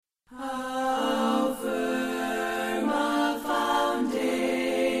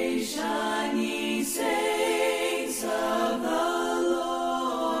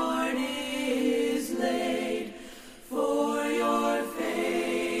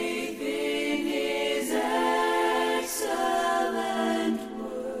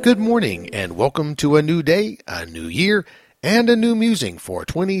Good morning and welcome to a new day, a new year, and a new musing for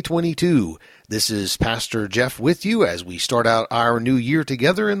 2022. This is Pastor Jeff with you as we start out our new year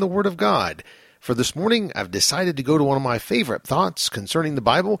together in the Word of God. For this morning, I've decided to go to one of my favorite thoughts concerning the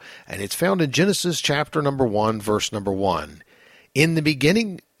Bible, and it's found in Genesis chapter number 1, verse number 1. In the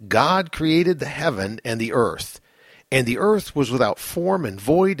beginning, God created the heaven and the earth was without form and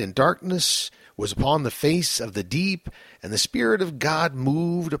void, and darkness was upon the face of the deep, and the Spirit of God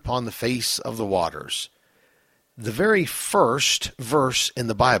moved upon the face of the waters. The very first verse in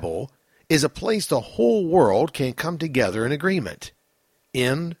the Bible is a place the whole world can come together in agreement.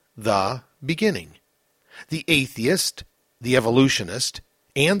 In the beginning. The atheist, the evolutionist,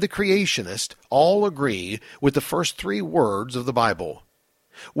 and the creationist all agree with the first three words of the Bible.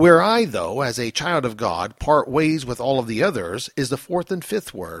 Where I, though, as a child of God, part ways with all of the others is the fourth and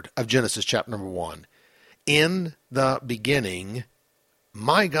fifth word of Genesis chapter number 1. In the beginning,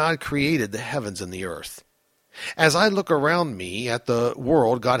 my God created the heavens and the earth. As I look around me at the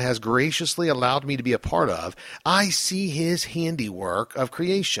world God has graciously allowed me to be a part of, I see His handiwork of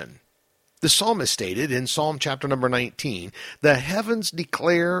creation. The psalmist stated in Psalm chapter number 19, "The heavens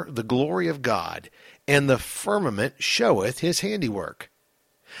declare the glory of God, and the firmament showeth His handiwork."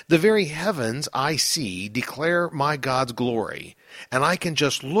 The very heavens I see declare my God's glory, and I can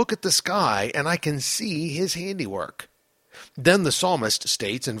just look at the sky and I can see His handiwork. Then the psalmist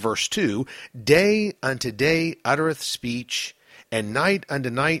states in verse 2, "Day unto day uttereth speech, and night unto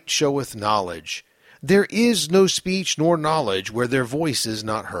night showeth knowledge. There is no speech nor knowledge where their voice is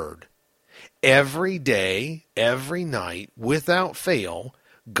not heard." Every day, every night, without fail,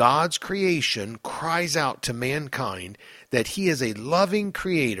 God's creation cries out to mankind that He is a loving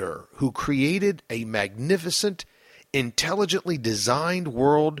Creator who created a magnificent, intelligently designed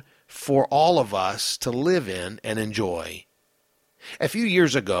world for all of us to live in and enjoy. A few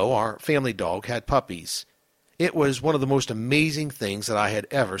years ago, our family dog had puppies. It was one of the most amazing things that I had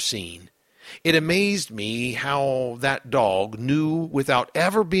ever seen. It amazed me how that dog knew, without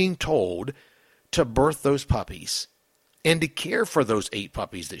ever being told, to birth those puppies and to care for those 8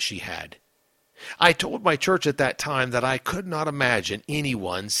 puppies that she had. I told my church at that time that I could not imagine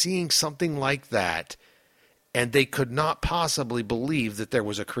anyone seeing something like that, and they could not possibly believe that there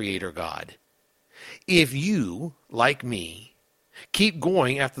was a Creator God. If you, like me, keep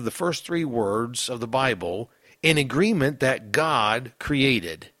going after the first 3 words of the Bible in agreement that God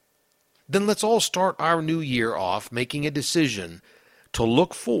created, then let's all start our new year off making a decision to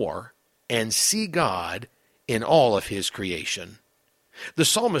look for and see God in all of His creation. The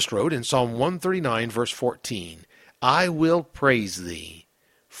psalmist wrote in Psalm 139, verse 14, "I will praise Thee,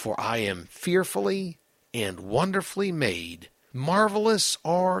 for I am fearfully and wonderfully made. Marvelous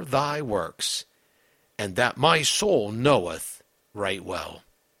are Thy works, and that my soul knoweth right well."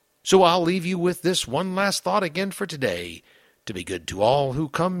 So I'll leave you with this one last thought again for today, to be good to all who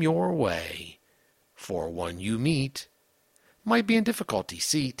come your way, for one you meet might be in difficulty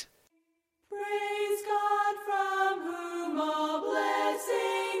seat.